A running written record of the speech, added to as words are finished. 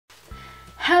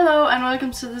Hello and welcome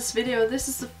to this video. This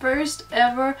is the first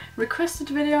ever requested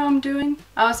video I'm doing.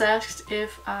 I was asked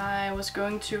if I was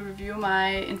going to review my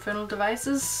Infernal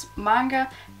Devices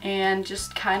manga and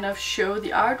just kind of show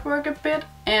the artwork a bit.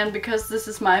 And because this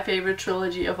is my favorite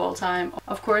trilogy of all time,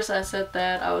 of course I said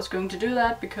that I was going to do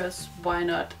that because why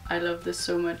not? I love this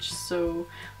so much, so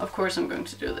of course I'm going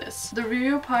to do this. The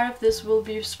review part of this will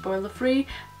be spoiler free,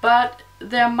 but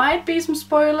there might be some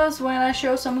spoilers when I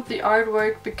show some of the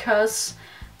artwork because,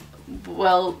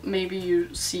 well, maybe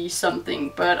you see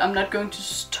something, but I'm not going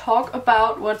to talk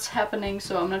about what's happening,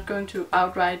 so I'm not going to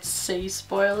outright say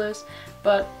spoilers,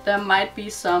 but there might be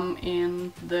some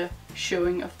in the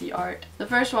showing of the art. The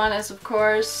first one is of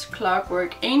course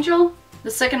Clockwork Angel,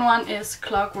 the second one is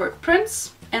Clockwork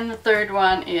Prince, and the third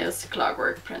one is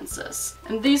Clockwork Princess.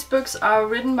 And these books are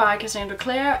written by Cassandra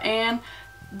Clare, and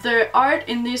the art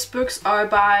in these books are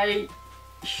by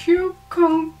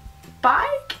HyuKyung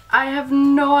Baek? I have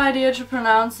no idea to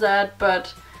pronounce that,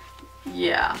 but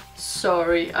yeah,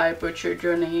 sorry I butchered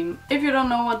your name. If you don't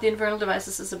know what the Infernal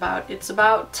Devices is about, it's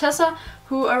about Tessa,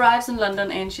 who arrives in London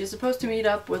and she's supposed to meet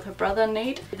up with her brother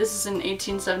Nate. This is in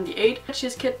 1878.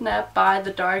 She's kidnapped by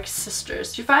the Dark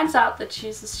Sisters. She finds out that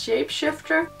she's a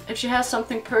shapeshifter. If she has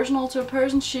something personal to a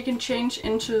person, she can change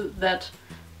into that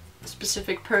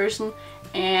specific person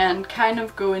and kind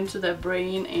of go into their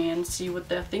brain and see what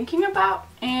they're thinking about.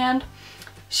 And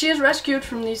she is rescued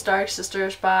from these Dark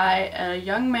Sisters by a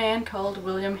young man called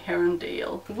William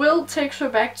Herondale. Will takes her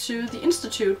back to the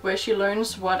Institute where she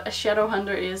learns what a shadow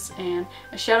hunter is, and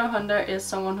a shadow hunter is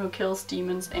someone who kills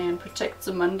demons and protects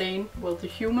the mundane, well, the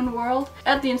human world.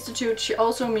 At the Institute she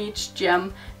also meets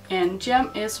Jem, and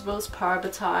Jem is Will's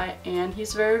parabatai, and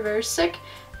he's very sick,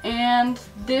 and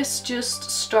this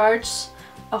just starts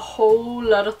a whole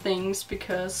lot of things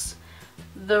because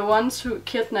the ones who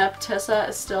kidnapped Tessa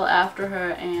is still after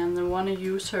her and they want to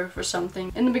use her for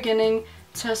something. In the beginning,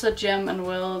 Tessa, Jem and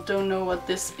Will don't know what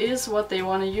this is, what they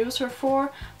want to use her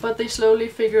for, but they slowly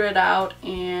figure it out,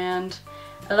 and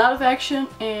a lot of action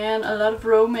and a lot of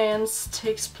romance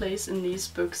takes place in these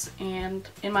books, and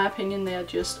in my opinion they are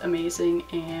just amazing,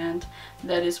 and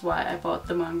that is why I bought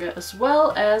the manga, as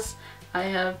well as I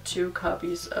have 2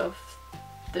 copies of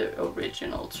the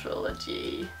original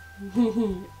trilogy.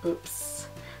 Oops.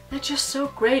 They're just so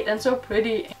great and so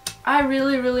pretty. I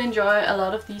really enjoy a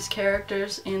lot of these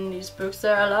characters in these books.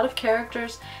 There are a lot of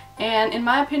characters, and in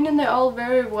my opinion they're all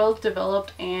very well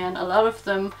developed, and a lot of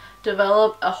them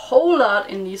develop a whole lot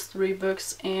in these 3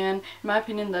 books, and in my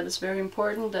opinion that is very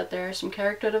important, that there is some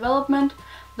character development.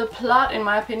 The plot, in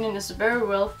my opinion, is very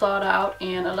well thought out,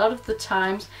 and a lot of the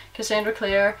times Cassandra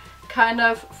Clare kind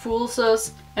of fools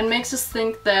us and makes us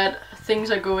think that things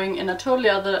are going in a totally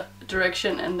other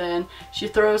direction, and then she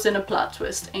throws in a plot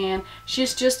twist. And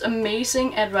she's just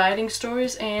amazing at writing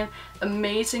stories and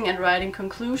amazing at writing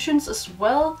conclusions as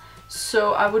well,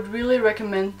 so I would really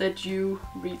recommend that you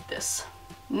read this.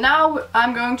 Now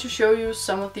I'm going to show you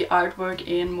some of the artwork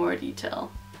in more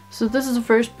detail. So this is the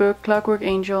first book, Clockwork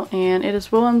Angel, and it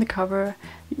is Will on the cover.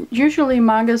 Usually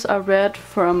mangas are read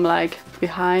from like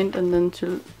behind and then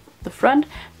to the front,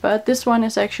 but this one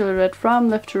is actually read from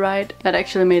left to right. That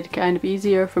actually made it kind of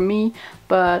easier for me,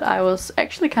 but I was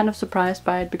actually kind of surprised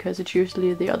by it because it's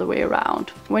usually the other way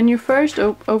around. When you first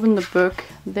open the book,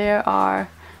 there are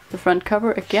the front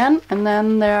cover again, and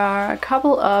then there are a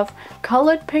couple of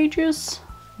colored pages,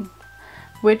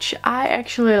 which I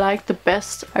actually like the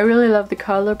best. I really love the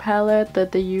color palette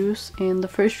that they use in the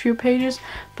first few pages,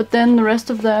 but then the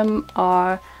rest of them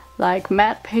are like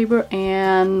matte paper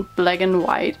and black and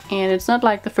white, and it's not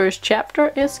like the first chapter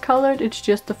is colored, it's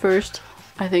just the first,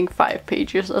 I think, 5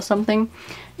 pages or something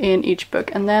in each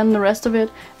book, and then the rest of it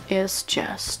is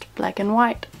just black and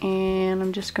white. And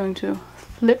I'm just going to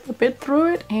flip a bit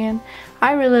through it, and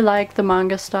I really like the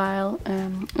manga style.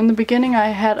 In the beginning I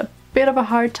had a bit of a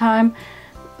hard time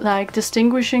like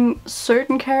distinguishing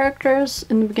certain characters.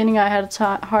 In the beginning I had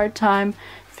a hard time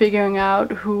figuring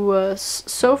out who was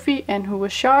Sophie and who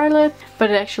was Charlotte, but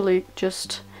it actually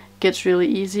just gets really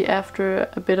easy after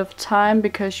a bit of time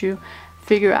because you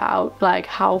figure out like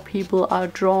how people are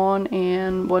drawn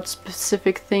and what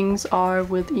specific things are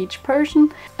with each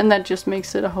person, and that just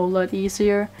makes it a whole lot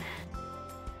easier.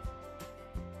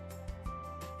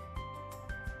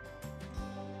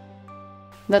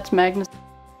 That's Magnus.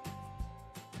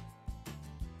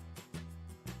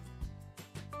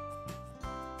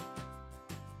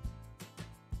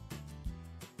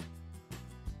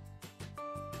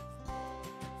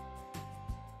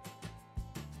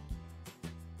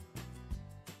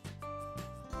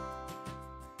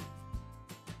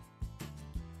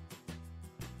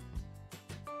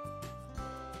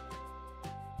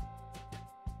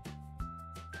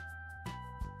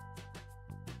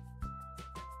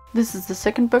 This is the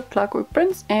second book, Clockwork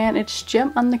Prince, and it's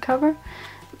Gem on the cover.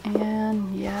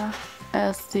 And yeah,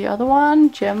 as the other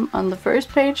one, Gem on the first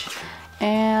page,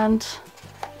 and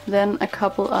then a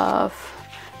couple of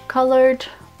colored,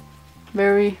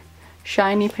 very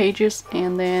shiny pages,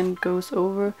 and then goes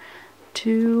over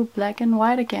to black and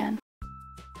white again.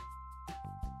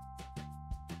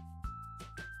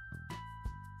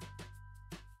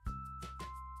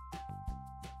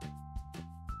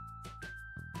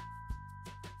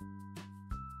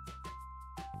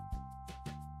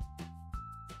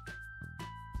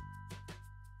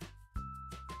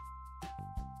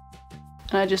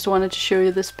 And I just wanted to show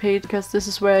you this page because this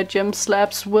is where Gem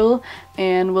slaps Will,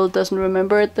 and Will doesn't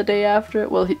remember it the day after.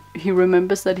 Well, he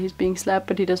remembers that he's being slapped,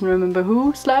 but he doesn't remember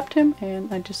who slapped him,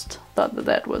 and I just thought that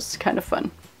that was kind of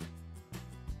fun.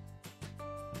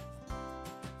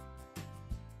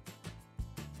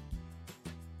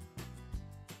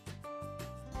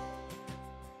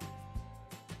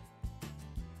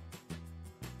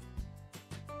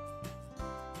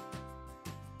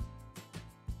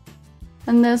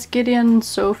 And there's Gideon and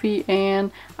Sophie,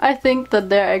 and I think that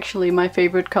they're actually my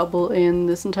favorite couple in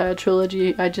this entire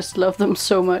trilogy. I just love them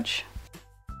so much.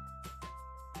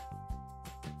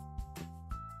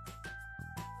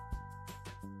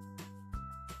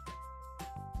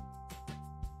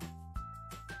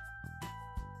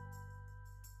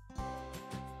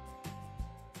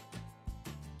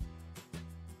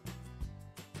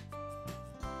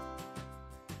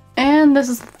 And this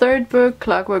is the third book,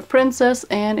 Clockwork Princess,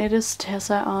 and it is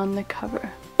Tessa on the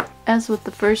cover. As with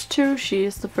the first two, she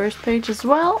is the first page as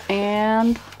well,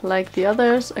 and like the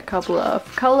others, a couple of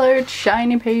colored,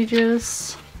 shiny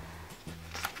pages.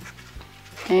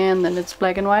 And then it's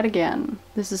black and white again.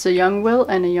 This is a young Will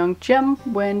and a young Gem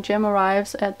when Gem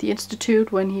arrives at the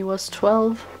Institute when he was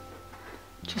 12.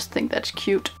 Just think that's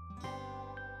cute.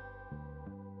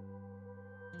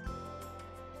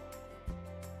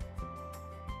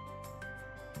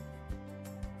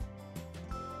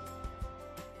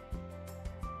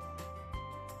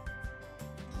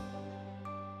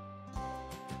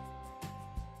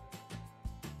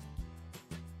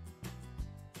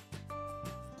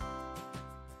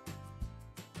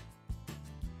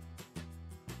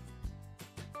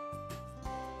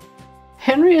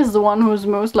 Henry is the one who's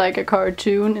most like a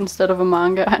cartoon instead of a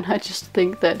manga, and I just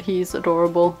think that he's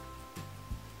adorable.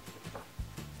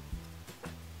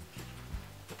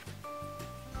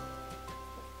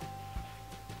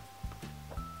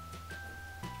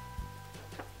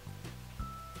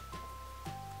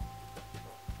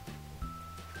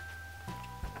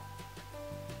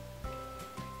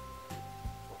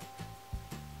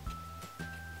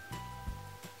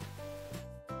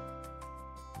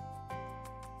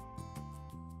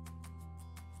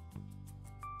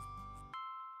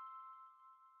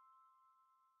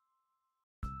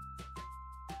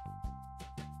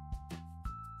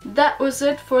 That was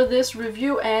it for this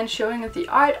review and showing of the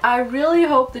art. I really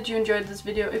hope that you enjoyed this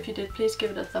video. If you did, please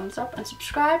give it a thumbs up and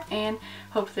subscribe, and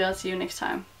hopefully I'll see you next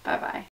time. Bye bye.